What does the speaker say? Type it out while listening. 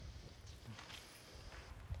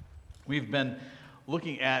We've been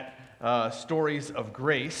looking at stories of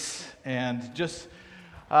grace and just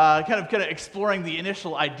kind of exploring the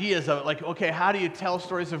initial ideas of it, like, okay, how do you tell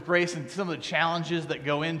stories of grace and some of the challenges that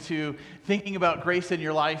go into thinking about grace in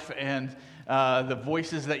your life and the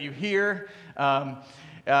voices that you hear,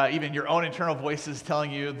 even your own internal voices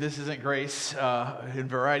telling you this isn't grace in a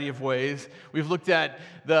variety of ways. We've looked at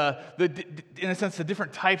in a sense, the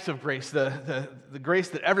different types of grace, the grace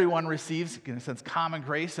that everyone receives, in a sense, common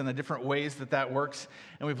grace, and the different ways that works.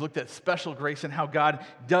 And we've looked at special grace and how God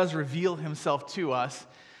does reveal himself to us.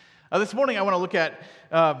 This morning, I want to look at,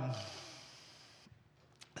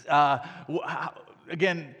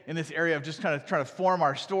 again, in this area of just kind of trying to form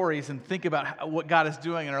our stories and think about what God is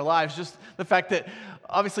doing in our lives, just the fact that,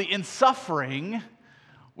 obviously, in suffering,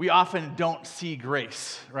 we often don't see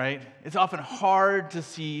grace, right? It's often hard to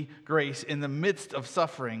see grace in the midst of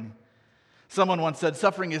suffering. Someone once said,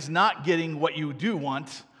 suffering is not getting what you do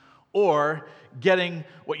want or getting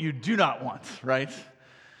what you do not want, right?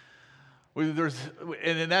 And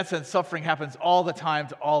in that sense, suffering happens all the time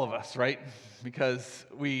to all of us, right? Because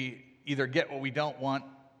we either get what we don't want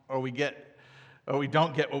or we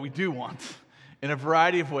don't get what we do want in a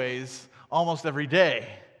variety of ways almost every day.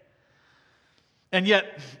 And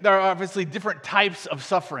yet, there are obviously different types of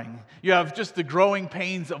suffering. You have just the growing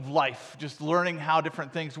pains of life, just learning how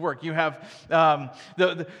different things work. You have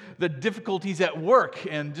the difficulties at work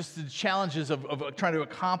and just the challenges of trying to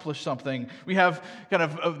accomplish something. We have kind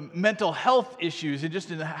of mental health issues, and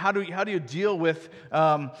just how do you deal with?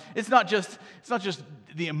 It's not just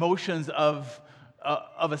the emotions of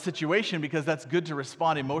a situation, because that's good to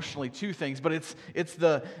respond emotionally to things, but it's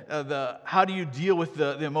the how do you deal with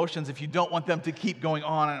the emotions if you don't want them to keep going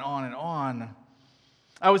on and on and on.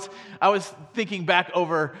 I was thinking back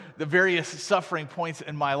over the various suffering points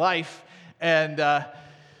in my life, and I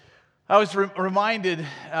was reminded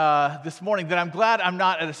this morning that I'm glad I'm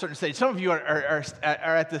not at a certain stage. Some of you are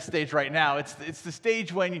at this stage right now. It's the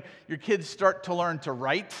stage when your kids start to learn to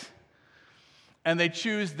write, and they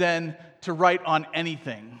choose then to write on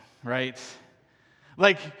anything, right?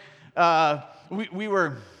 Like, I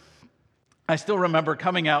still remember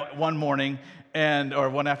coming out one morning, or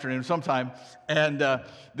one afternoon sometime, and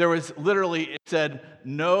there was literally, it said,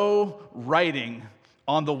 no writing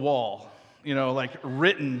on the wall, like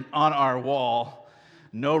written on our wall,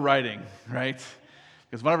 no writing, right?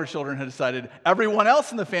 Because one of our children had decided everyone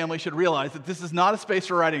else in the family should realize that this is not a space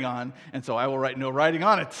for writing on, and so I will write no writing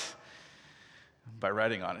on it. By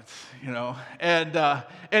writing on it, and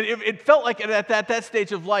it felt like at that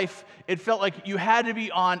stage of life, it felt like you had to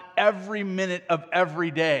be on every minute of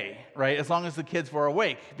every day, right? As long as the kids were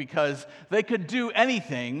awake, because they could do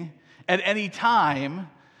anything at any time,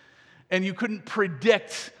 and you couldn't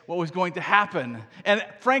predict what was going to happen. And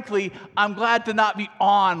frankly, I'm glad to not be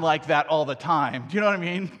on like that all the time. Do you know what I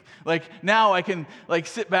mean? Like, now I can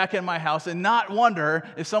sit back in my house and not wonder,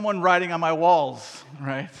 is someone writing on my walls,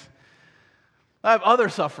 right? I have other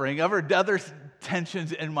suffering, other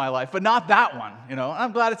tensions in my life, but not that one,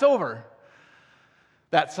 I'm glad it's over,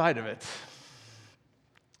 that side of it.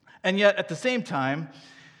 And yet, at the same time,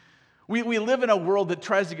 we live in a world that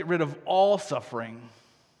tries to get rid of all suffering,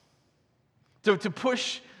 to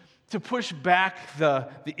push back the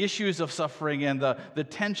issues of suffering and the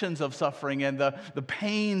tensions of suffering and the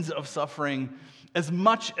pains of suffering as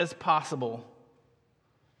much as possible.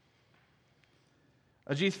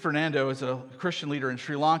 Ajith Fernando is a Christian leader in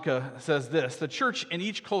Sri Lanka, says this: the church in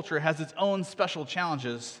each culture has its own special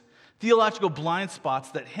challenges, theological blind spots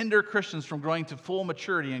that hinder Christians from growing to full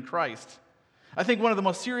maturity in Christ. I think one of the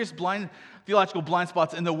most serious theological blind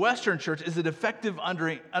spots in the Western church is a defective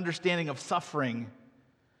understanding of suffering.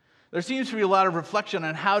 There seems to be a lot of reflection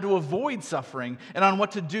on how to avoid suffering and on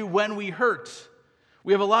what to do when we hurt.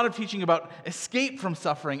 We have a lot of teaching about escape from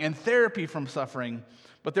suffering and therapy from suffering,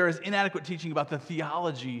 but there is inadequate teaching about the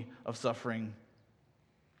theology of suffering.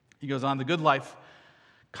 He goes on, the good life,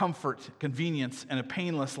 comfort, convenience, and a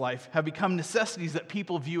painless life have become necessities that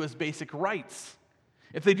people view as basic rights.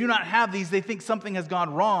 If they do not have these, they think something has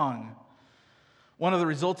gone wrong. One of the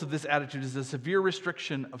results of this attitude is a severe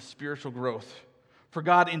restriction of spiritual growth, for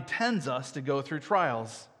God intends us to go through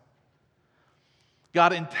trials.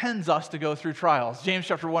 God intends us to go through trials. James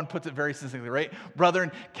chapter 1 puts it very succinctly, right?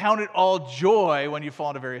 Brethren, count it all joy when you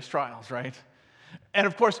fall into various trials, right? And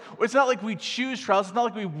of course, it's not like we choose trials. It's not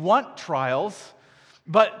like we want trials.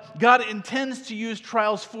 But God intends to use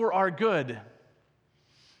trials for our good.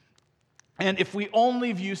 And if we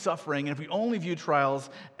only view suffering, and if we only view trials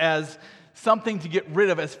as something to get rid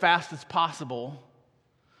of as fast as possible,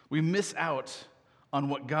 we miss out on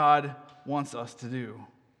what God wants us to do.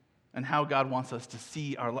 and how God wants us to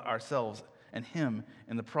see ourselves and Him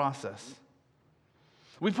in the process.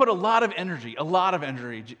 We put a lot of energy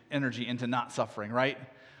into not suffering, right?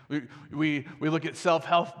 We look at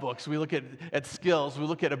self-help books, we look at skills, we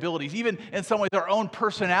look at abilities. Even in some ways, our own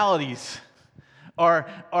personalities are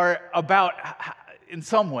about, in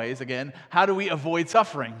some ways, again, how do we avoid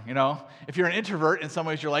suffering, you know? If you're an introvert, in some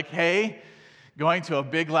ways you're like, hey, going to a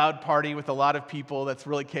big, loud party with a lot of people that's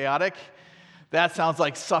really chaotic, that sounds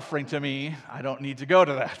like suffering to me. I don't need to go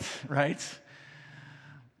to that, right?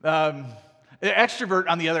 The extrovert,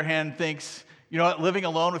 on the other hand, thinks, you know what, living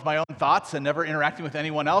alone with my own thoughts and never interacting with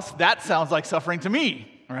anyone else, that sounds like suffering to me,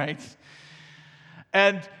 right?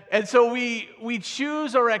 And so we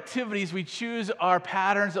choose our activities, we choose our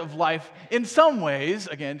patterns of life in some ways,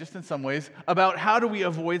 again, just in some ways, about how do we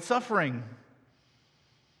avoid suffering.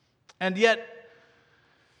 And yet,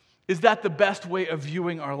 is that the best way of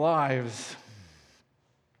viewing our lives?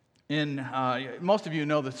 Most of you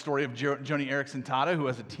know the story of Joni Eareckson Tada, who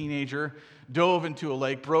as a teenager dove into a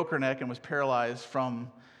lake, broke her neck, and was paralyzed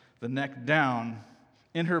from the neck down.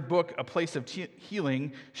 In her book, A Place of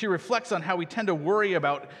Healing, she reflects on how we tend to worry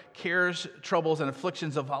about cares, troubles, and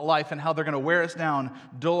afflictions of life and how they're going to wear us down,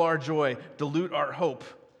 dull our joy, dilute our hope.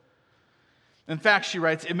 In fact, she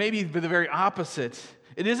writes, it may be the very opposite.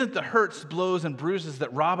 It isn't the hurts, blows, and bruises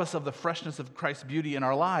that rob us of the freshness of Christ's beauty in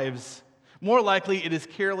our lives. More likely, it is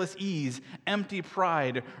careless ease, empty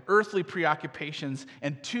pride, earthly preoccupations,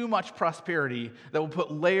 and too much prosperity that will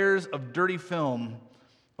put layers of dirty film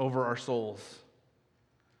over our souls.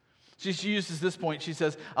 She uses this point. She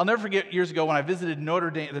says, I'll never forget years ago when I visited the Notre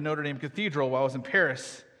Dame Cathedral while I was in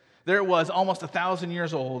Paris. There it was, almost 1,000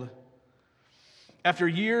 years old. After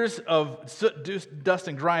years of soot, dust,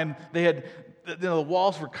 and grime, the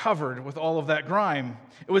walls were covered with all of that grime.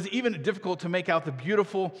 It was even difficult to make out the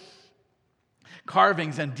beautiful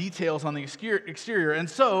carvings and details on the exterior. And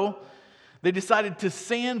so they decided to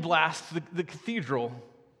sandblast the cathedral.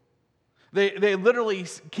 They literally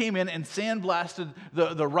came in and sandblasted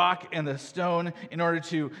the rock and the stone in order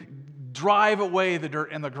to drive away the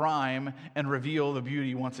dirt and the grime and reveal the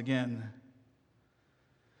beauty once again.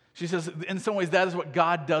 She says, in some ways, that is what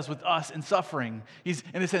God does with us in suffering. He's,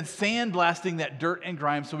 in a sense, sandblasting that dirt and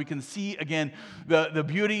grime so we can see, again, the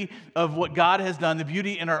beauty of what God has done, the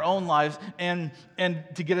beauty in our own lives, and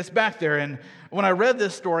to get us back there. And when I read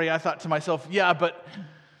this story, I thought to myself, yeah, but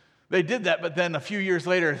they did that, but then a few years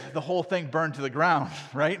later, the whole thing burned to the ground,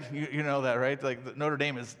 right? You know that, right? Like Notre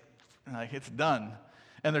Dame is, like, it's done.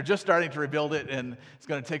 And they're just starting to rebuild it, and it's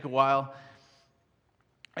going to take a while.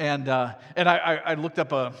 And I looked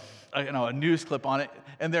up a news clip on it,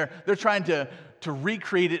 and they're trying to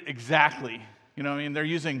recreate it exactly. You know what I mean? They're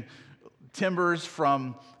using timbers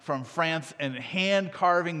from France and hand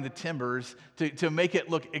carving the timbers to make it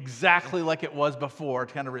look exactly like it was before,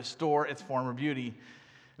 to kind of restore its former beauty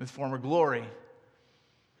and its former glory.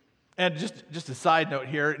 And just a side note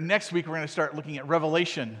here, next week we're going to start looking at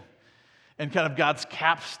Revelation and kind of God's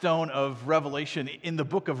capstone of Revelation in the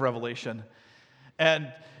book of Revelation.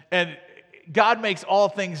 And God makes all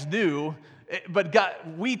things new, but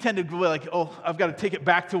we tend to go like, oh, I've got to take it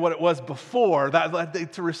back to what it was before,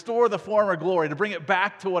 to restore the former glory, to bring it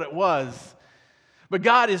back to what it was. But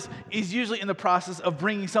God is usually in the process of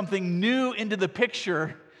bringing something new into the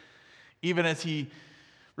picture, even as He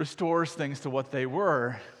restores things to what they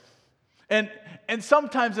were. And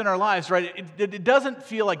sometimes in our lives, right, it doesn't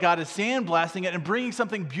feel like God is sandblasting it and bringing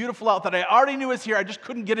something beautiful out that I already knew was here, I just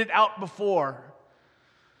couldn't get it out before.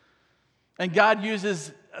 And God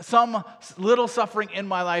uses some little suffering in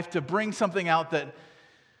my life to bring something out that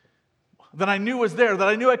I knew was there, that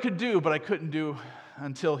I knew I could do, but I couldn't do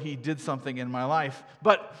until He did something in my life.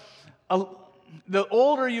 But the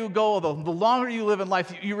older you go, the longer you live in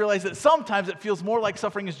life, you realize that sometimes it feels more like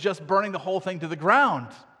suffering is just burning the whole thing to the ground.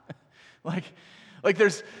 Like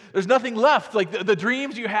there's nothing left. Like the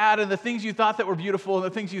dreams you had and the things you thought that were beautiful and the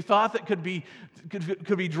things you thought that could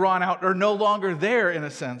be drawn out are no longer there in a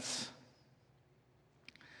sense.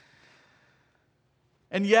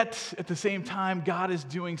 And yet, at the same time, God is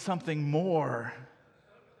doing something more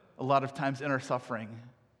a lot of times in our suffering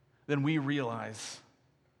than we realize.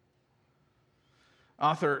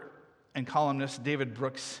 Author and columnist David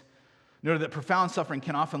Brooks noted that profound suffering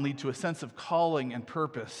can often lead to a sense of calling and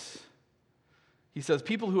purpose. He says,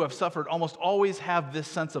 people who have suffered almost always have this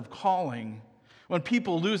sense of calling. When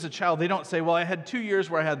people lose a child, they don't say, well, I had 2 years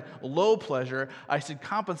where I had low pleasure. I should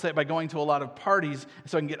compensate by going to a lot of parties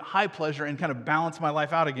so I can get high pleasure and kind of balance my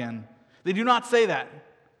life out again. They do not say that.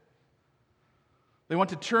 They want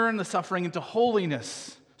to turn the suffering into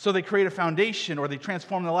holiness So they create a foundation or they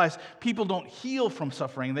transform their lives. People don't heal from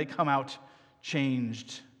suffering. They come out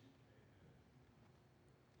changed.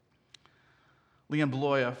 Leon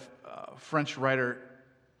Bloy, a French writer,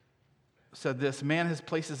 said this: man has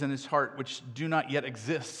places in his heart which do not yet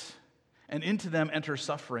exist, and into them enter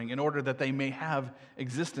suffering in order that they may have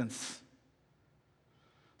existence.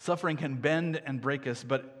 Suffering can bend and break us,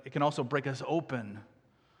 but it can also break us open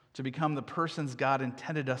to become the persons God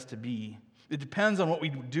intended us to be. It depends on what we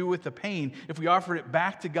do with the pain. If we offer it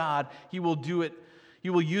back to God, He will do it. He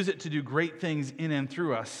will use it to do great things in and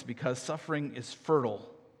through us, because suffering is fertile.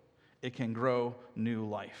 It can grow new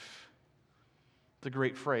life. It's a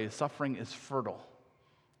great phrase. Suffering is fertile.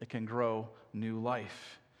 It can grow new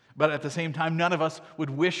life. But at the same time, none of us would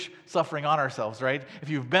wish suffering on ourselves, right? If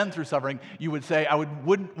you've been through suffering, you would say,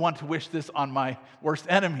 wouldn't want to wish this on my worst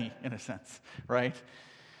enemy, in a sense, right?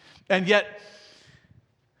 And yet,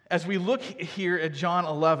 as we look here at John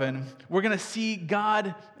 11, we're going to see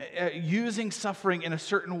God using suffering in a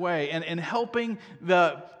certain way and helping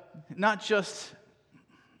not just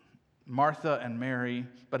Martha and Mary,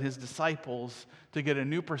 but His disciples to get a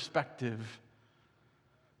new perspective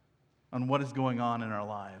on what is going on in our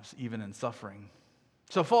lives, even in suffering.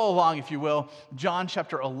 So follow along, if you will, John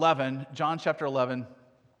chapter 11.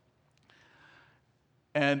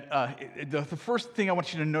 And the first thing I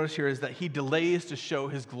want you to notice here is that He delays to show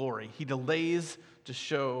His glory. He delays to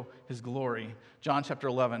show His glory. John chapter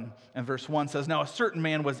 11 and verse 1 says, now a certain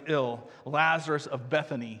man was ill, Lazarus of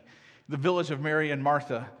Bethany, the village of Mary and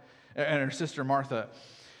Martha, and her sister Martha.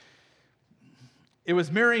 It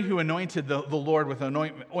was Mary who anointed the Lord with an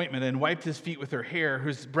ointment and wiped His feet with her hair,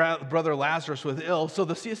 whose brother Lazarus was ill. So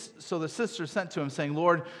the sister sent to Him, saying,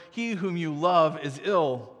 Lord, he whom you love is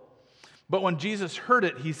ill. But when Jesus heard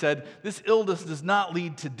it, He said, this illness does not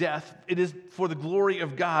lead to death. It is for the glory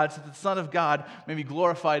of God, so that the Son of God may be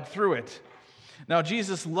glorified through it. Now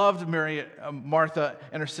Jesus loved Mary, Martha,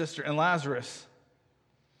 and her sister, and Lazarus.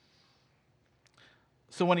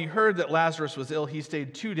 So when He heard that Lazarus was ill, He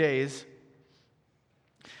stayed 2 days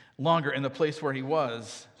longer in the place where he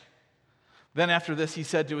was. Then after this, He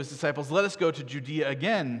said to His disciples, let us go to Judea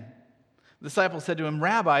again. The disciples said to Him,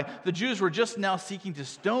 Rabbi, the Jews were just now seeking to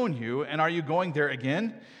stone you, and are you going there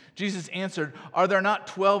again? Jesus answered, are there not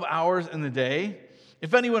 12 hours in the day?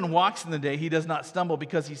 If anyone walks in the day, he does not stumble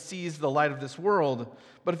because he sees the light of this world.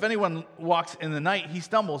 But if anyone walks in the night, he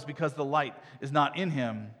stumbles because the light is not in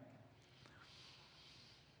him.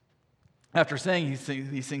 After saying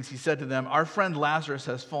these things, He said to them, our friend Lazarus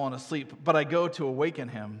has fallen asleep, but I go to awaken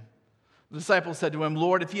him. The disciples said to Him,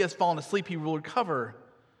 Lord, if he has fallen asleep, he will recover.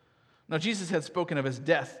 Now Jesus had spoken of his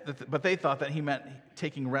death, but they thought that He meant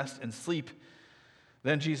taking rest and sleep.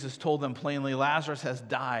 Then Jesus told them plainly, Lazarus has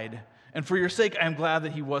died, and for your sake I am glad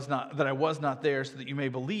that I was not there, so that you may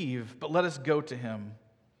believe, but let us go to him.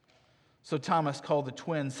 So Thomas, called the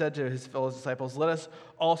twin, said to his fellow disciples, let us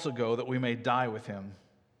also go, that we may die with him.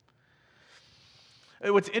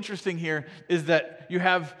 What's interesting here is that you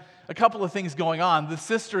have a couple of things going on. The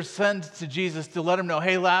sisters send to Jesus to let Him know,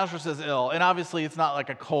 hey, Lazarus is ill. And obviously it's not like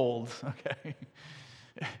a cold, okay?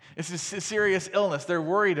 It's a serious illness. They're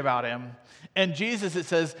worried about him. And Jesus, it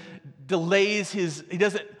says, delays He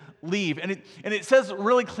doesn't leave. And it says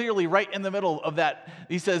really clearly right in the middle of that,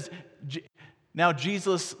 He says, now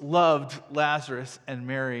Jesus loved Lazarus and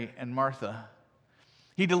Mary and Martha.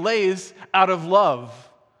 He delays out of love.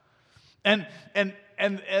 And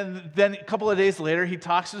then a couple of days later, He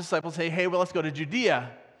talks to the disciples, hey, well, let's go to Judea.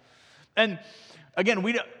 And again,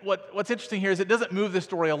 what's interesting here is it doesn't move the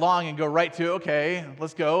story along and go right to, okay,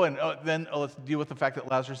 let's go, and then let's deal with the fact that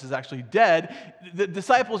Lazarus is actually dead. The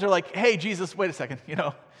disciples are like, hey, Jesus, wait a second,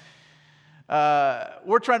 we're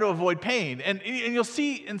trying to avoid pain. And you'll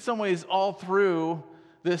see in some ways all through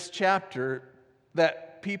this chapter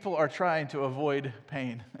that people are trying to avoid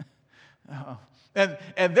pain.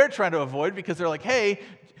 And they're trying to avoid because they're like, hey,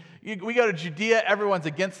 we go to Judea, everyone's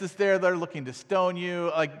against us there, they're looking to stone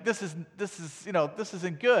you. Like, this isn't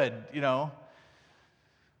good,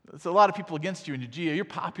 There's a lot of people against you in Judea. You're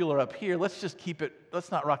popular up here. Let's just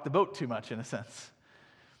let's not rock the boat too much, in a sense.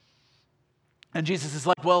 And Jesus is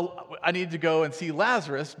like, well, I need to go and see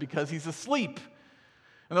Lazarus because he's asleep.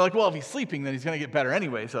 And they're like, well, if he's sleeping, then he's going to get better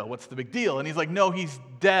anyway, so what's the big deal? And He's like, no, he's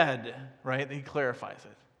dead, right? He clarifies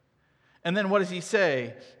it. And then what does He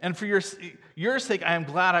say? And for your sake, I am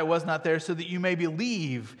glad I was not there, so that you may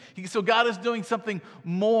believe. So God is doing something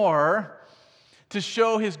more to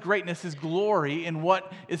show His greatness, His glory in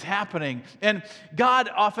what is happening. And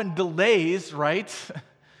God often delays, right?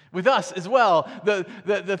 With us as well.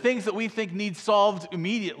 The things that we think need solved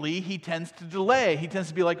immediately, He tends to delay. He tends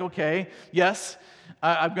to be like, okay, yes,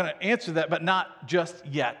 I'm going to answer that, but not just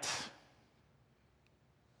yet.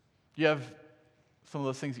 Do you have some of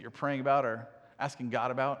those things that you're praying about or asking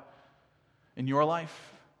God about in your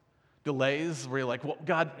life? Delays where you're like, well,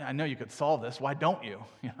 God, I know you could solve this. Why don't you?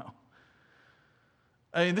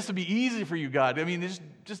 I mean, this would be easy for you, God. I mean,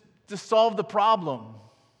 just solve the problem.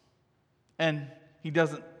 And he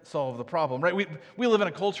doesn't solve the problem, right? We live in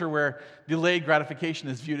a culture where delayed gratification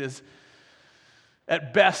is viewed as,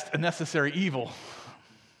 at best, a necessary evil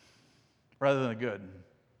rather than a good.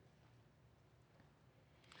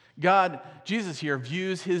 Jesus here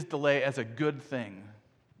views his delay as a good thing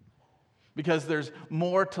because there's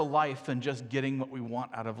more to life than just getting what we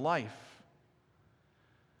want out of life.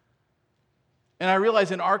 And I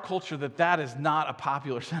realize in our culture that is not a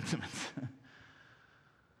popular sentiment.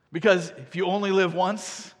 Because if you only live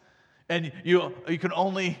once and you can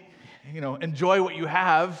only enjoy what you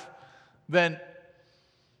have, then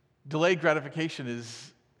delayed gratification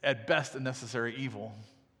is at best a necessary evil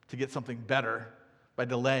to get something better by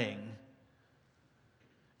delaying.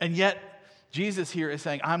 And yet, Jesus here is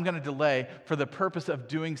saying, I'm going to delay for the purpose of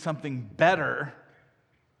doing something better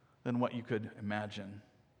than what you could imagine.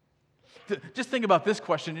 Just think about this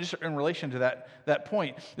question just in relation to that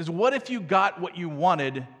point. Is what if you got what you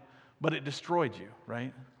wanted, but it destroyed you,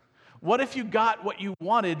 right? What if you got what you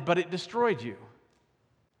wanted, but it destroyed you?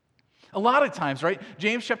 A lot of times, right?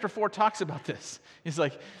 James chapter 4 talks about this. He's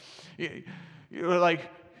like,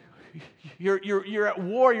 you're at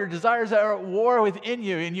war, your desires are at war within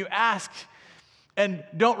you, and you ask and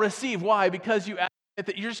don't receive. Why? Because you ask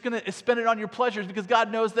that you're just going to spend it on your pleasures, because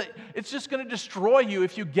God knows that it's just going to destroy you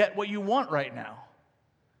if you get what you want right now.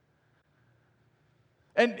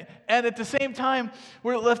 And at the same time,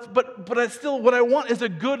 we're left, but I still, what I want is a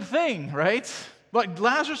good thing, right? Like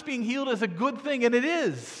Lazarus being healed is a good thing, and it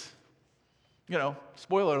is.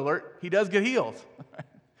 Spoiler alert, he does get healed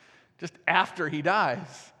just after he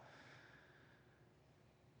dies.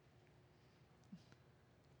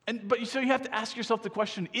 So you have to ask yourself the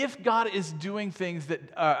question, if God is doing things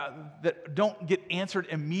that don't get answered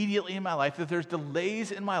immediately in my life, that there's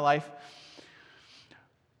delays in my life,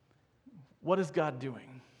 what is God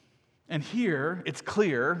doing? And here, it's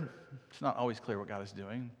clear, it's not always clear what God is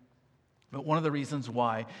doing, but one of the reasons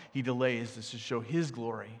why he delays is to show his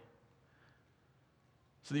glory,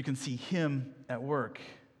 so that you can see him at work.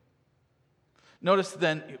 Notice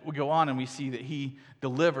then, we go on and we see that he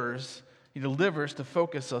delivers to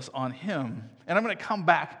focus us on him. And I'm going to come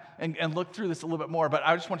back and look through this a little bit more, but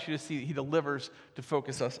I just want you to see that he delivers to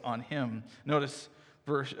focus us on him. Notice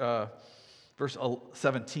verse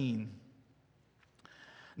 17.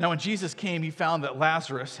 Now when Jesus came, he found that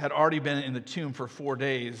Lazarus had already been in the tomb for 4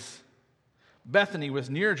 days. Bethany was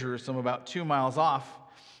near Jerusalem, about 2 miles off,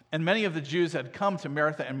 and many of the Jews had come to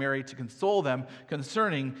Martha and Mary to console them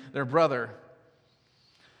concerning their brother.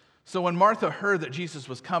 So when Martha heard that Jesus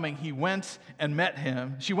was coming, she went and met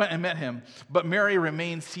him, but Mary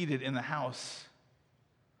remained seated in the house.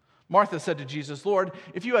 Martha said to Jesus, "Lord,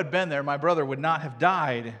 if you had been there, my brother would not have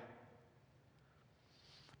died.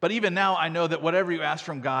 But even now I know that whatever you ask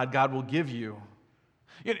from God, God will give you."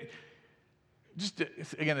 Just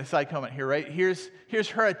again, a side comment here, right? Here's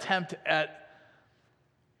her attempt at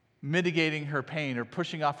mitigating her pain or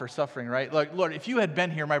pushing off her suffering, right? Like, Lord, if you had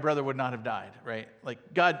been here, my brother would not have died, right?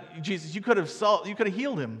 Like, God, Jesus, you could have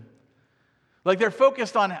healed him. Like, they're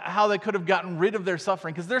focused on how they could have gotten rid of their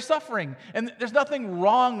suffering, because they're suffering, and there's nothing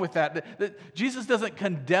wrong with that. Jesus doesn't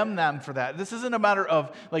condemn them for that. This isn't a matter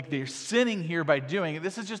of, like, they're sinning here by doing it.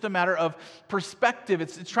 This is just a matter of perspective.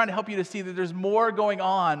 It's trying to help you to see that there's more going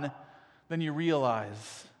on than you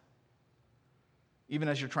realize, even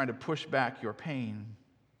as you're trying to push back your pain.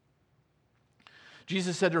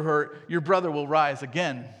 Jesus said to her, "Your brother will rise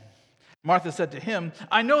again." Martha said to him,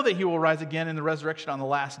 "I know that he will rise again in the resurrection on the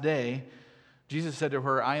last day." Jesus said to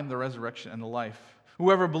her, "I am the resurrection and the life.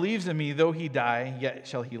 Whoever believes in me, though he die, yet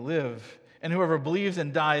shall he live. And whoever believes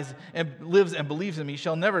and dies and lives and believes in me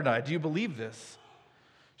shall never die. Do you believe this?"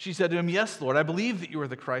 She said to him, "Yes, Lord, I believe that you are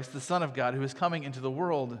the Christ, the Son of God, who is coming into the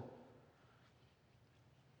world."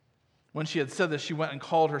 When she had said this, she went and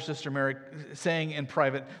called her sister Mary, saying in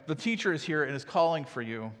private, "The teacher is here and is calling for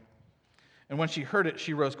you." And when she heard it,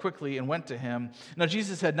 she rose quickly and went to him. Now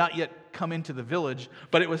Jesus had not yet come into the village,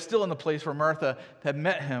 but it was still in the place where Martha had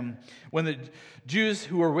met him. When the Jews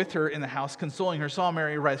who were with her in the house, consoling her, saw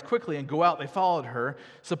Mary rise quickly and go out, they followed her,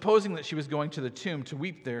 supposing that she was going to the tomb to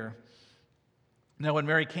weep there. Now when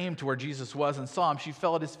Mary came to where Jesus was and saw him, she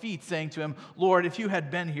fell at his feet, saying to him, "Lord, if you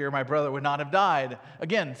had been here, my brother would not have died."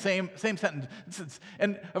 Again, same sentence.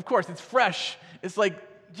 And of course, it's fresh. It's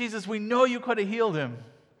like, Jesus, we know you could have healed him.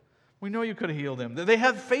 We know you could have healed him. They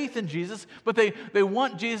have faith in Jesus, but they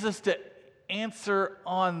want Jesus to answer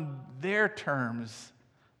on their terms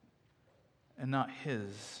and not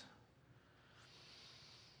his.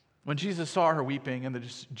 When Jesus saw her weeping, and the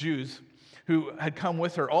Jews who had come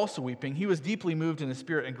with her also weeping, he was deeply moved in his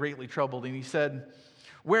spirit and greatly troubled. And he said,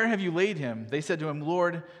 "Where have you laid him?" They said to him,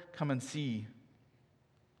 "Lord, come and see."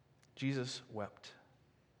 Jesus wept.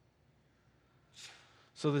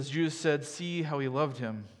 So the Jews said, "See how he loved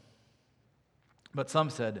him." But some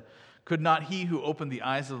said, "Could not he who opened the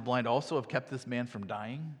eyes of the blind also have kept this man from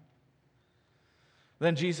dying?"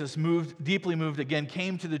 Then Jesus, deeply moved again,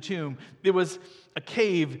 came to the tomb. It was a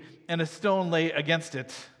cave, and a stone lay against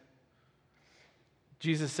it.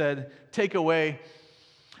 Jesus said, "Take away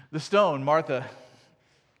the stone." Martha,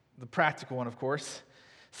 the practical one, of course,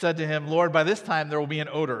 said to him, "Lord, by this time there will be an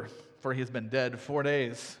odor, for he has been dead 4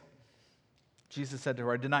 days." Jesus said to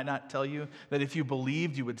her, "Did I not tell you that if you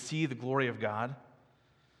believed, you would see the glory of God?"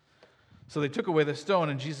 So they took away the stone,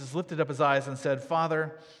 and Jesus lifted up his eyes and said,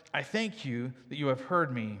 "Father, I thank you that you have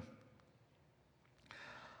heard me.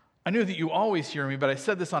 I knew that you always hear me, but I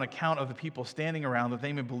said this on account of the people standing around, that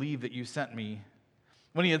they may believe that you sent me."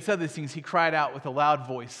 When he had said these things, he cried out with a loud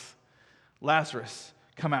voice, "Lazarus,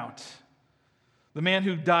 come out." The man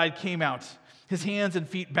who died came out, his hands and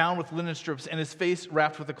feet bound with linen strips, and his face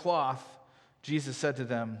wrapped with a cloth. Jesus said to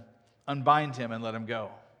them, "Unbind him and let him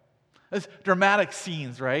go." That's dramatic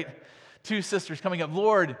scenes, right? Two sisters coming up,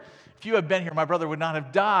 "Lord, if you had been here, my brother would not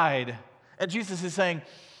have died." And Jesus is saying,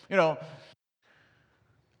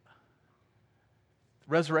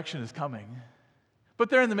 resurrection is coming.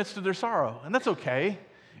 But they're in the midst of their sorrow, and that's okay.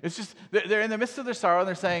 It's just, they're in the midst of their sorrow, and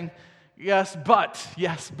they're saying, yes,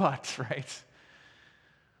 but, right?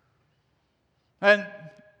 And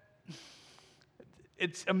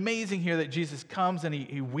it's amazing here that Jesus comes and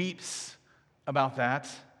he weeps about that.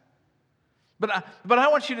 But I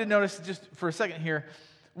want you to notice just for a second here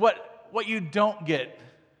what you don't get.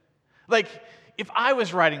 Like, if I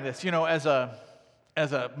was writing this, as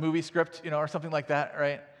a movie script, or something like that,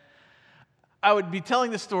 right? I would be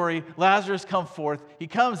telling the story, Lazarus come forth, he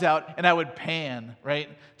comes out, and I would pan, right,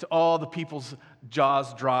 to all the people's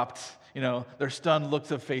jaws dropped, their stunned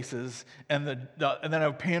looks of faces, and then I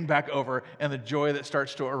would pan back over, and the joy that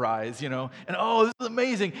starts to arise, and oh, this is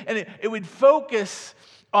amazing. And it would focus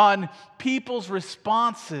on people's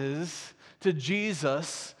responses to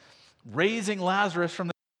Jesus raising Lazarus from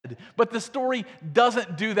the dead. But the story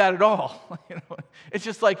doesn't do that at all. It's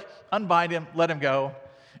just like, unbind him, let him go,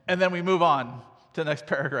 and then we move on to the next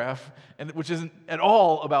paragraph, which isn't at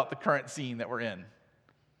all about the current scene that we're in.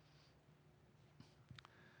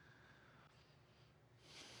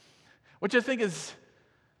 Which I think is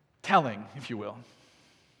telling, if you will.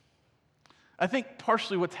 I think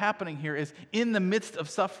partially what's happening here is in the midst of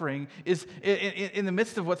suffering, is in the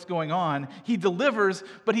midst of what's going on, he delivers,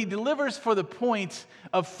 but he delivers for the point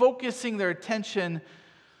of focusing their attention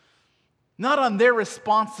not on their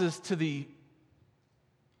responses to the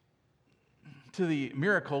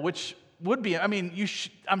miracle, which would be,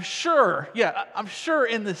 I'm sure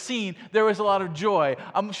in the scene there was a lot of joy.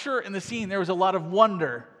 I'm sure in the scene there was a lot of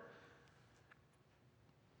wonder.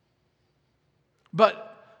 But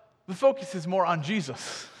the focus is more on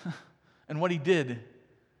Jesus and what he did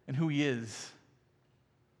and who he is.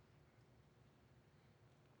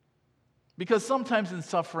 Because sometimes in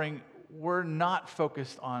suffering, we're not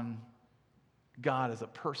focused on God as a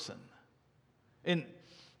person. In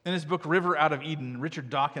his book, River Out of Eden, Richard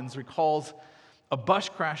Dawkins recalls a bus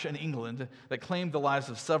crash in England that claimed the lives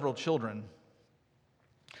of several children.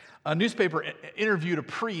 A newspaper interviewed a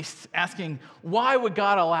priest asking, why would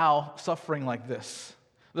God allow suffering like this?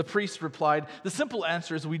 The priest replied, the simple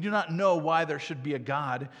answer is we do not know why there should be a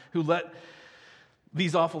God who let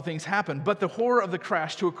these awful things happen. But the horror of the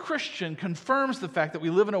crash to a Christian confirms the fact that we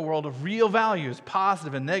live in a world of real values,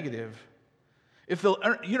 positive and negative. If the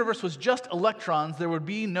universe was just electrons, there would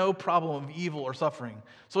be no problem of evil or suffering.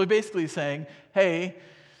 So he basically is saying, hey,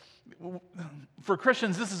 for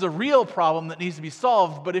Christians, this is a real problem that needs to be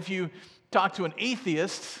solved, but if you talk to an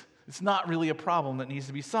atheist, it's not really a problem that needs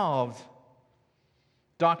to be solved.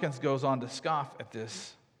 Dawkins goes on to scoff at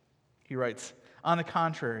this. He writes, on the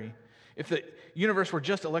contrary, if the universe were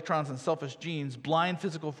just electrons and selfish genes, blind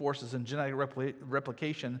physical forces and genetic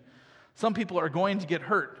replication, some people are going to get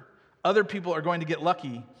hurt, other people are going to get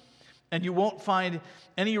lucky, and you won't find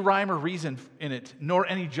any rhyme or reason in it, nor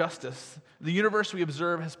any justice. The universe we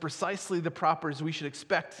observe has precisely the properties we should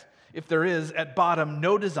expect if there is, at bottom,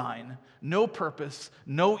 no design, no purpose,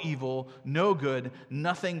 no evil, no good,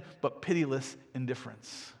 nothing but pitiless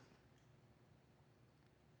indifference.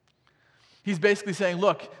 He's basically saying,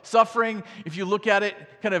 look, suffering, if you look at it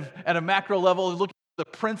kind of at a macro level, look at the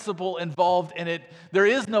principle involved in it, there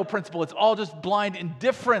is no principle. It's all just blind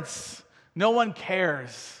indifference. No one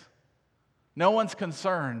cares. No one's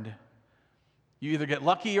concerned. You either get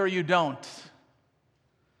lucky or you don't.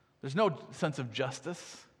 There's no sense of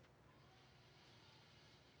justice.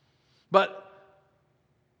 But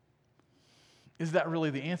is that really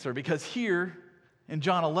the answer? Because here in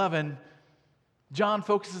John 11, John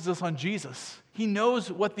focuses us on Jesus. He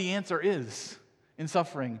knows what the answer is in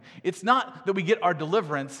suffering. It's not that we get our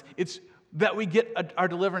deliverance, it's that we get our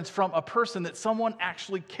deliverance from a person, that someone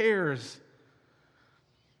actually cares.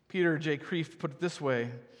 Peter J. Kreeft put it this way: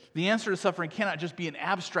 the answer to suffering cannot just be an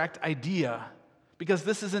abstract idea, because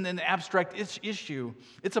this isn't an abstract issue.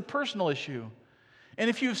 It's a personal issue. And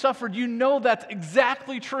if you've suffered, you know that's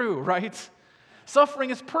exactly true, right? Suffering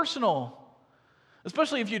is personal.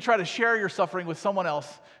 Especially if you try to share your suffering with someone else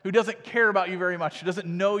who doesn't care about you very much, who doesn't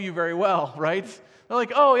know you very well, right? They're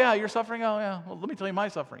like, oh yeah, you're suffering? Oh yeah, well let me tell you my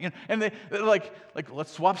suffering. And they're like,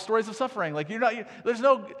 let's swap stories of suffering. Like there's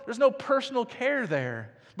no personal care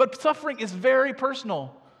there. But suffering is very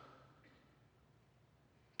personal.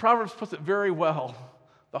 Proverbs puts it very well.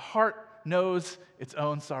 The heart knows its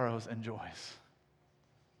own sorrows and joys.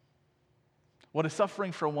 What is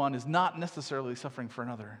suffering for one is not necessarily suffering for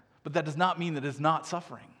another. But that does not mean that it's not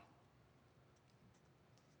suffering.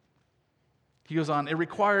 He goes on, it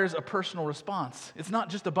requires a personal response. It's not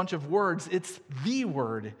just a bunch of words, it's the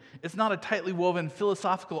word. It's not a tightly woven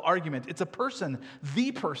philosophical argument. It's a person,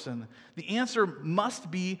 the person. The answer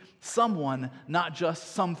must be someone, not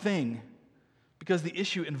just something, because the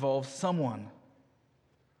issue involves someone,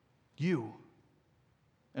 you,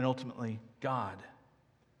 and ultimately God.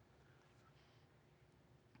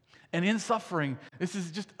 And in suffering, this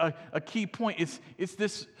is just a key point. It's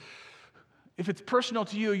this, if it's personal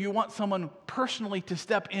to you, you want someone personally to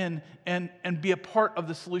step in and be a part of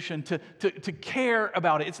the solution, to care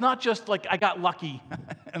about it. It's not just like, I got lucky,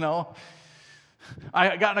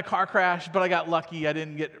 I got in a car crash, but I got lucky. I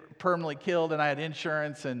didn't get permanently killed, and I had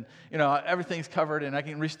insurance, and everything's covered, and I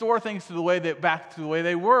can restore things back to the way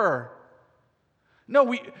they were.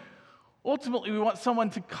 No, ultimately, we want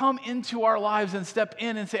someone to come into our lives and step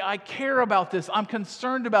in and say, I care about this. I'm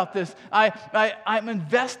concerned about this. I'm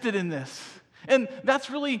invested in this. And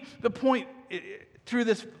that's really the point through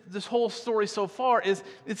this whole story so far is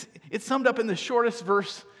it's summed up in the shortest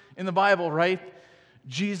verse in the Bible, right?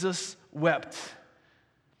 Jesus wept.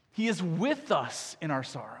 He is with us in our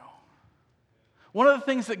sorrow. One of the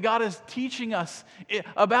things that God is teaching us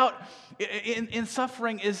about in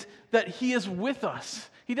suffering is that He is with us.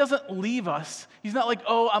 He doesn't leave us. He's not like,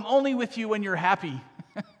 oh, I'm only with you when you're happy.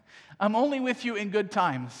 I'm only with you in good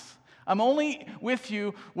times. I'm only with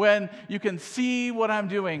you when you can see what I'm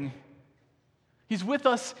doing. He's with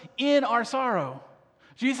us in our sorrow.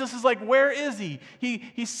 Jesus is like, where is He?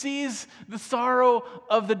 He sees the sorrow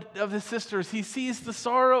of the sisters. He sees the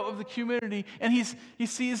sorrow of the community, and he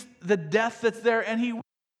sees the death that's there, and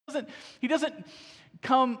He doesn't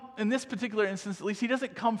come, in this particular instance at least, He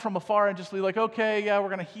doesn't come from afar and just be like, okay, yeah, we're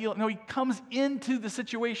going to heal. No, He comes into the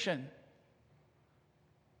situation.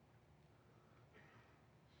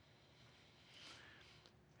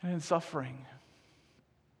 And in suffering,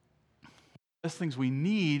 those things we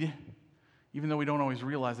need, even though we don't always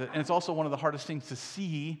realize it, and it's also one of the hardest things to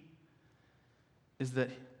see, is that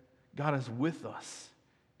God is with us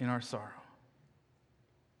in our sorrow.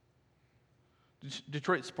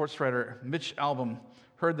 Detroit sports writer Mitch Albom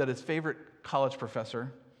heard that his favorite college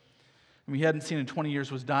professor, whom he hadn't seen in 20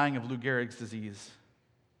 years, was dying of Lou Gehrig's disease.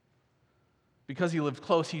 Because he lived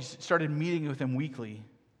close, he started meeting with him weekly.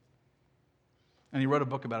 And he wrote a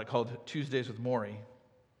book about it called Tuesdays with Morrie.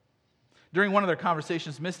 During one of their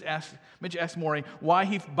conversations, Mitch asked Morrie why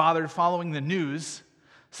he bothered following the news,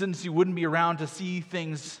 since he wouldn't be around to see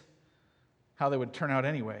things how they would turn out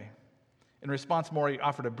anyway. In response, Morrie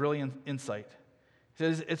offered a brilliant insight. He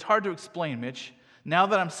says, it's hard to explain, Mitch. Now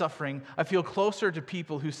that I'm suffering, I feel closer to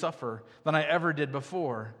people who suffer than I ever did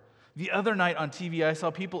before. The other night on TV, I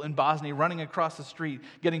saw people in Bosnia running across the street,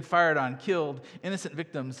 getting fired on, killed, innocent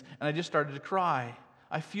victims, and I just started to cry.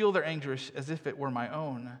 I feel their anguish as if it were my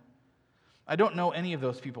own. I don't know any of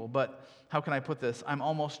those people, but how can I put this? I'm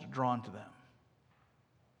almost drawn to them.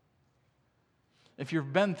 If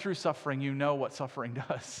you've been through suffering, you know what suffering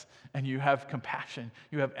does, and you have compassion,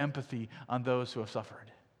 you have empathy on those who have suffered.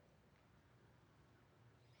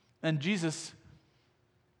 And Jesus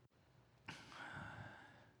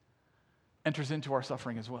enters into our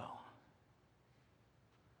suffering as well.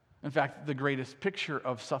 In fact, the greatest picture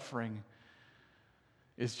of suffering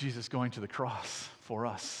is Jesus going to the cross for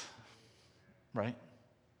us. right?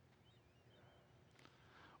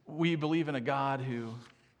 We believe in a God who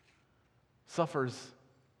suffers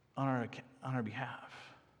on our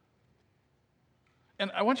behalf.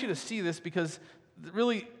 And I want you to see this because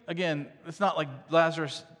really, again, it's not like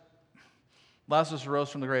Lazarus rose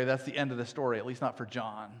from the grave. That's the end of the story, at least not for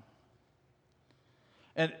John.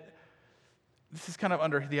 And this is kind of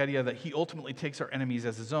under the idea that he ultimately takes our enemies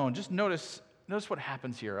as his own. Just notice what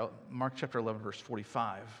happens here. Mark chapter 11, verse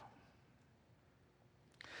 45.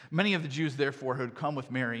 Many of the Jews, therefore, who had come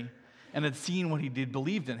with Mary and had seen what he did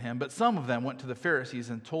believed in him, but some of them went to the Pharisees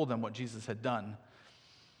and told them what Jesus had done.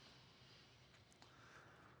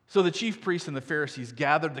 So the chief priests and the Pharisees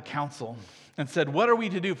gathered the council and said, "What are we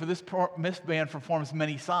to do? For this man performs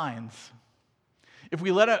many signs. If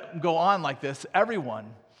we let it go on like this,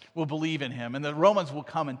 everyone will believe in him, and the Romans will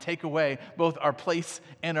come and take away both our place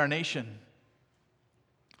and our nation."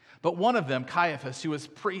 But one of them, Caiaphas, who was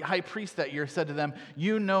high priest that year, said to them,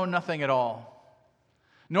 "You know nothing at all,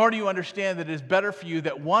 nor do you understand that it is better for you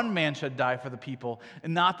that one man should die for the people,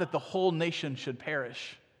 and not that the whole nation should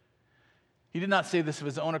perish." He did not say this of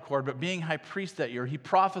his own accord, but being high priest that year, he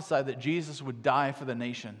prophesied that Jesus would die for the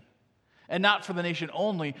nation. And not for the nation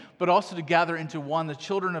only, but also to gather into one the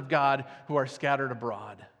children of God who are scattered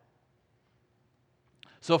abroad.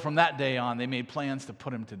 So from that day on, they made plans to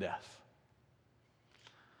put him to death.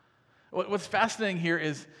 What's fascinating here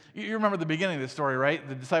is, you remember the beginning of the story, right?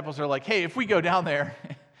 The disciples are like, "Hey, if we go down there,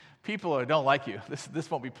 people don't like you.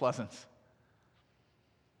 This won't be pleasant."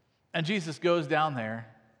 And Jesus goes down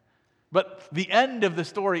there. But the end of the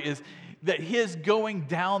story is that his going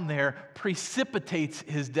down there precipitates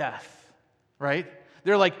his death, right?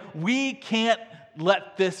 They're like, "We can't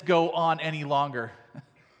let this go on any longer.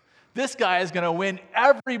 This guy is going to win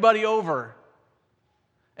everybody over."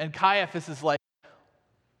 And Caiaphas is like,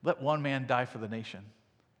 "Let one man die for the nation."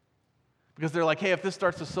 Because they're like, "Hey, if this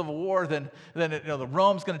starts a civil war, then the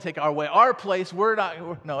Rome's going to take away our place.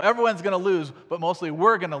 Everyone's going to lose, but mostly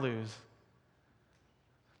we're going to lose."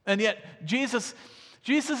 And yet Jesus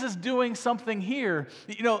is doing something here.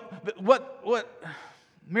 What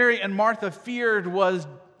Mary and Martha feared was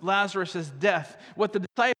Lazarus' death. What the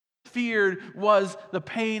disciples feared was the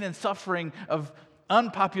pain and suffering of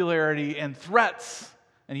unpopularity and threats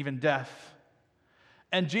and even death.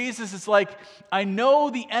 And Jesus is like, "I know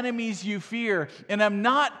the enemies you fear, and I'm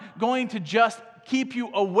not going to just keep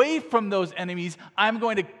you away from those enemies. I'm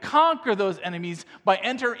going to conquer those enemies by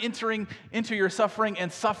entering into your suffering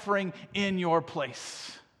and suffering in your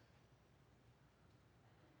place."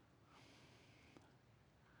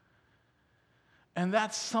 And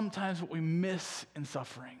that's sometimes what we miss in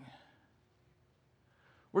suffering.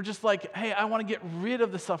 We're just like, "Hey, I want to get rid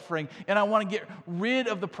of the suffering, and I want to get rid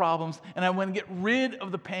of the problems, and I want to get rid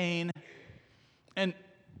of the pain." And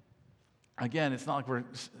again, it's not like we're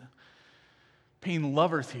pain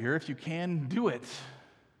lovers here. If you can, do it.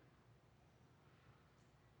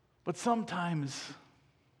 But sometimes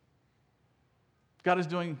God is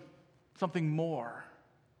doing something more.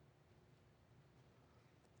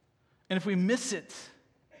 And if we miss it,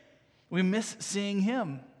 we miss seeing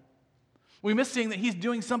him. We miss seeing that he's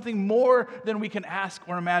doing something more than we can ask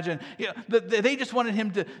or imagine. They just wanted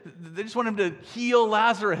him to heal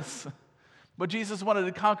Lazarus. But Jesus wanted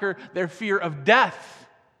to conquer their fear of death.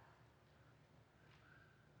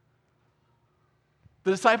 The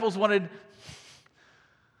disciples wanted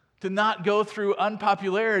to not go through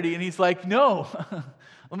unpopularity, and he's like, "No,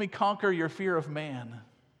 let me conquer your fear of man,"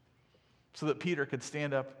 so that Peter could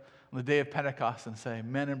stand up on the day of Pentecost and say,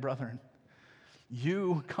 "Men and brethren,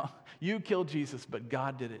 you killed Jesus, but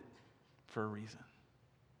God did it for a reason."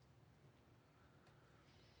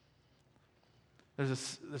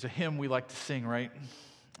 There's a hymn we like to sing, right?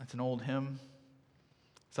 It's an old hymn.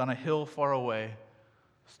 It's on a hill far away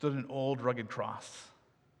stood an old rugged cross,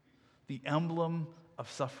 the emblem of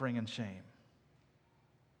suffering and shame.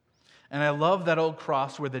 And I love that old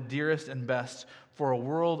cross where the dearest and best for a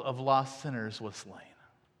world of lost sinners was slain.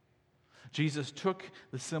 Jesus took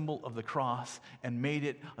the symbol of the cross and made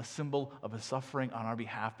it a symbol of his suffering on our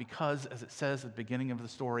behalf because, as it says at the beginning of the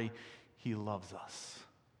story, he loves us.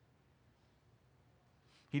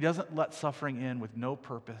 He doesn't let suffering in with no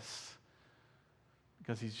purpose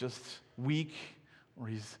because he's just weak or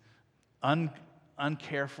he's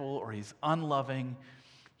uncareful or he's unloving.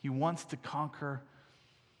 He wants to conquer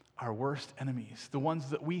our worst enemies, the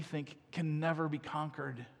ones that we think can never be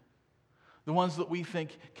conquered, the ones that we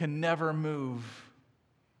think can never move.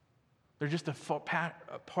 They're just a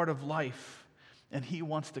part of life, and he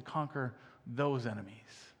wants to conquer those enemies.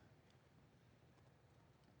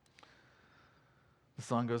 The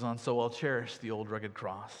song goes on, "So I'll cherish the old rugged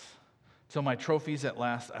cross So my trophies at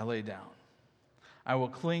last I lay down. I will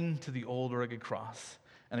cling to the old rugged cross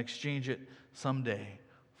and exchange it someday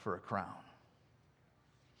for a crown.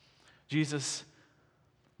 Jesus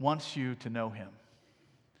wants you to know him.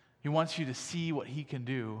 He wants you to see what he can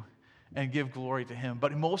do and give glory to him.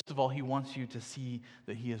 But most of all, he wants you to see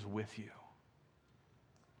that he is with you.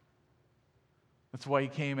 That's why he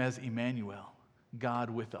came as Emmanuel, God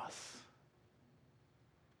with us.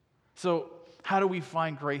 So, how do we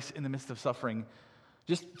find grace in the midst of suffering?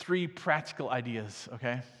 Just 3 practical ideas,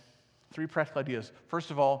 okay? 3 practical ideas.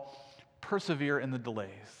 First of all, persevere in the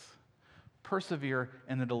delays. Persevere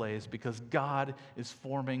in the delays because God is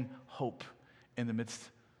forming hope in the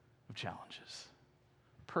midst of challenges.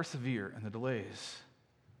 Persevere in the delays.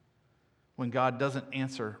 When God doesn't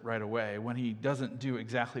answer right away, when he doesn't do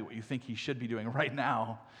exactly what you think he should be doing right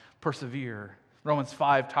now, persevere. Romans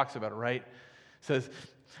 5 talks about it, right? It says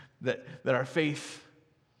that our faith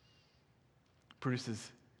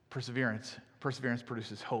produces perseverance. Perseverance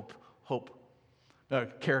produces hope.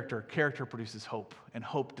 Character produces hope. And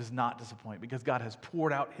hope does not disappoint because God has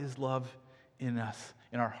poured out his love in us,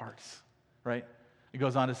 in our hearts, right? It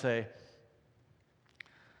goes on to say,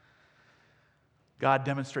 God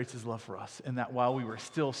demonstrates his love for us in that while we were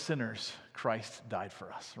still sinners, Christ died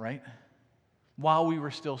for us, right? While we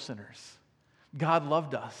were still sinners, God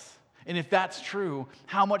loved us. And if that's true,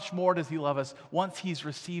 how much more does he love us once he's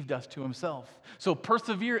received us to himself? So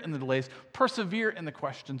persevere in the delays, persevere in the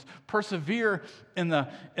questions, persevere in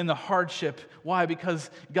the hardship. Why? Because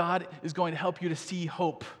God is going to help you to see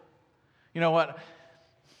hope. You know what?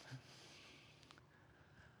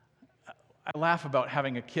 I laugh about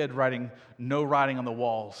having a kid writing "no writing on the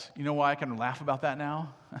walls." You know why I can laugh about that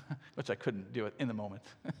now? Which I couldn't do it in the moment.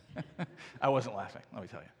 I wasn't laughing, let me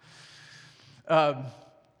tell you.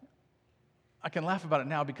 I can laugh about it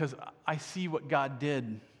now because I see what God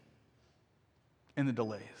did in the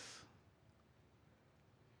delays.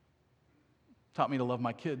 Taught me to love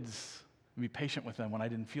my kids and be patient with them when I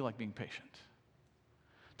didn't feel like being patient.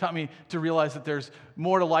 Taught me to realize that there's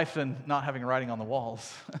more to life than not having writing on the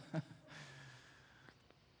walls.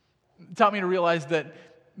 Taught me to realize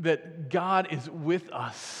that God is with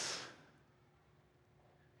us.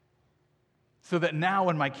 So that now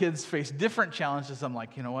when my kids face different challenges, I'm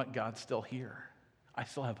like, you know what? God's still here. I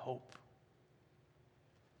still have hope.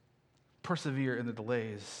 Persevere in the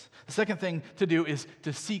delays. The second thing to do is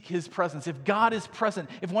to seek his presence. If God is present,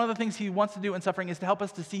 if one of the things he wants to do in suffering is to help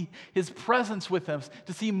us to see his presence with us,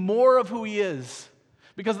 to see more of who he is.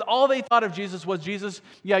 Because all they thought of Jesus was, Jesus,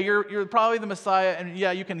 yeah, you're probably the Messiah, and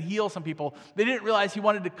yeah, you can heal some people. They didn't realize he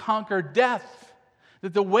wanted to conquer death.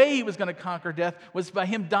 That the way he was going to conquer death was by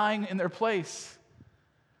him dying in their place.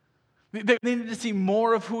 They needed to see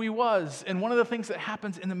more of who he was. And one of the things that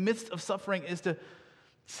happens in the midst of suffering is to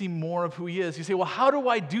see more of who he is. You say, well, how do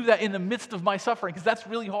I do that in the midst of my suffering? Because that's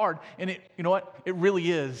really hard. And you know what? It really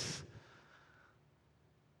is.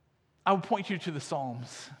 I would point you to the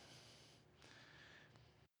Psalms.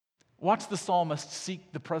 Watch the psalmist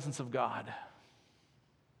seek the presence of God.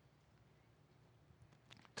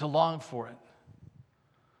 To long for it.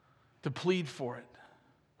 To plead for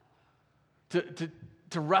it,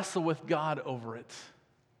 to wrestle with God over it.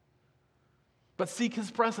 But seek his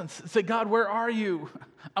presence. Say, God, where are you?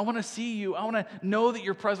 I want to see you. I want to know that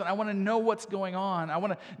you're present. I want to know what's going on. I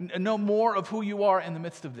want to know more of who you are in the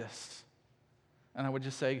midst of this. And I would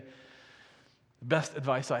just say, the best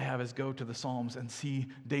advice I have is go to the Psalms and see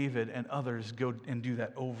David and others go and do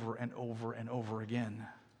that over and over and over again.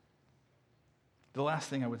 The last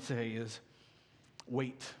thing I would say is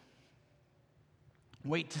wait.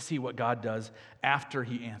 Wait to see what God does after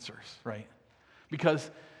he answers, right? Because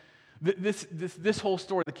this whole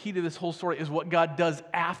story, the key to this whole story is what God does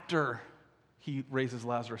after he raises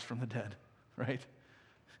Lazarus from the dead, right?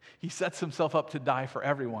 He sets himself up to die for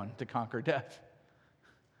everyone, to conquer death.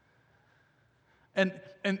 And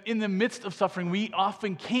in the midst of suffering, we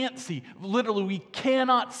often can't see, literally we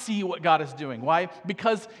cannot see what God is doing. Why?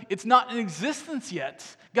 Because it's not in existence yet.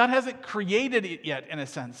 God hasn't created it yet, in a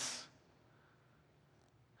sense.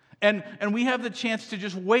 And we have the chance to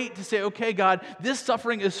just wait to say, okay, God, this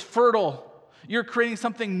suffering is fertile. You're creating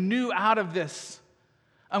something new out of this.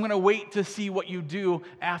 I'm going to wait to see what you do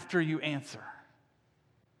after you answer.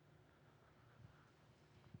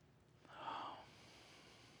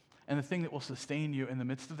 And the thing that will sustain you in the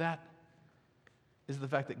midst of that is the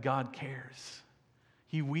fact that God cares.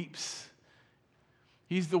 He weeps.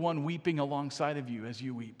 He's the one weeping alongside of you as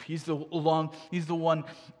you weep. He's the one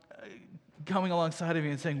coming alongside of you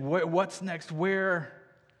and saying, what's next?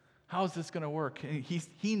 How is this going to work? And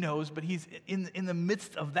he knows, but he's in the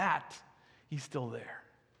midst of that, he's still there.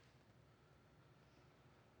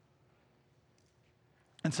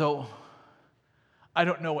 And so I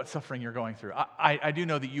don't know what suffering you're going through. I do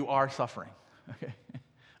know that you are suffering. Okay?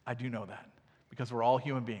 I do know that because we're all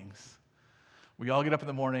human beings. We all get up in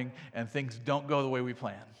the morning and things don't go the way we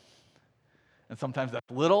plan. And sometimes that's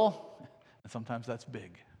little, and sometimes that's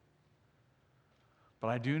big. But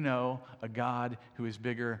I do know a God who is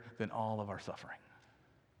bigger than all of our suffering.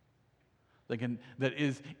 That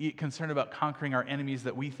is concerned about conquering our enemies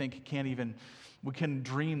that we think we can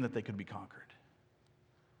dream that they could be conquered.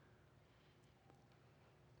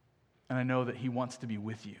 And I know that he wants to be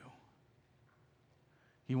with you.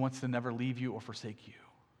 He wants to never leave you or forsake you.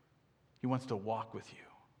 He wants to walk with you.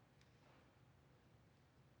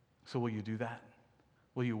 So will you do that?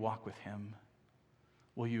 Will you walk with him?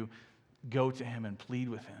 Will you go to him and plead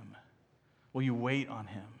with him? Will you wait on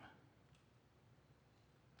him?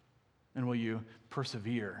 And will you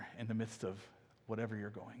persevere in the midst of whatever you're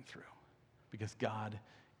going through? Because God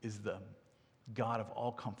is the God of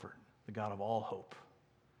all comfort, the God of all hope,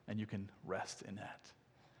 and you can rest in that.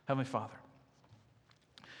 Heavenly Father,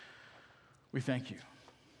 we thank you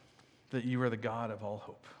that you are the God of all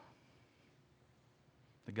hope,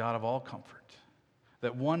 the God of all comfort,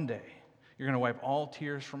 that one day you're going to wipe all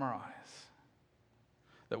tears from our eyes,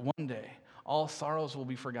 that one day all sorrows will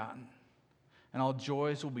be forgotten and all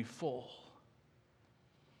joys will be full.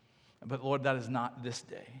 But Lord, that is not this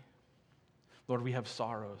day. Lord, we have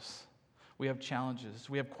sorrows, we have challenges,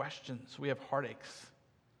 we have questions, we have heartaches.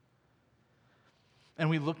 And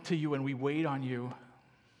we look to you and we wait on you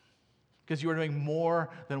because you are doing more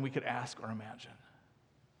than we could ask or imagine.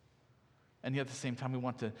 And yet at the same time, we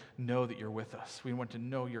want to know that you're with us. We want to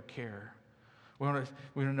know your care. We want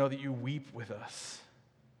to know that you weep with us.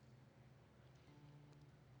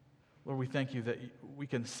 Lord, we thank you that we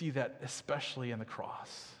can see that especially in the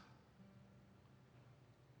cross.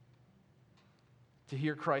 To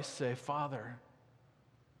hear Christ say, Father,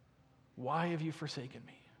 why have you forsaken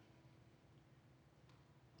me?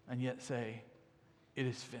 And yet say, it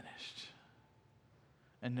is finished.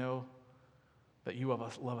 And know that you love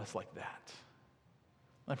us like that.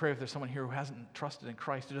 I pray if there's someone here who hasn't trusted in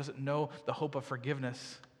Christ, who doesn't know the hope of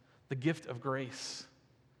forgiveness, the gift of grace.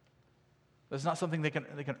 That's not something they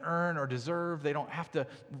can earn or deserve. They don't have to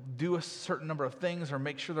do a certain number of things or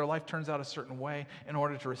make sure their life turns out a certain way in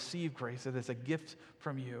order to receive grace. It is a gift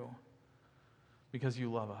from you because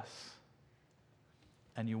you love us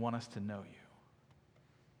and you want us to know you.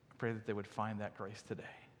 I pray that they would find that grace today.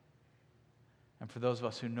 And for those of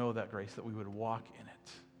us who know that grace, that we would walk in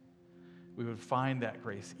it. We would find that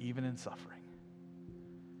grace even in suffering.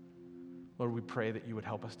 Lord, we pray that you would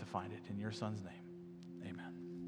help us to find it in your Son's name.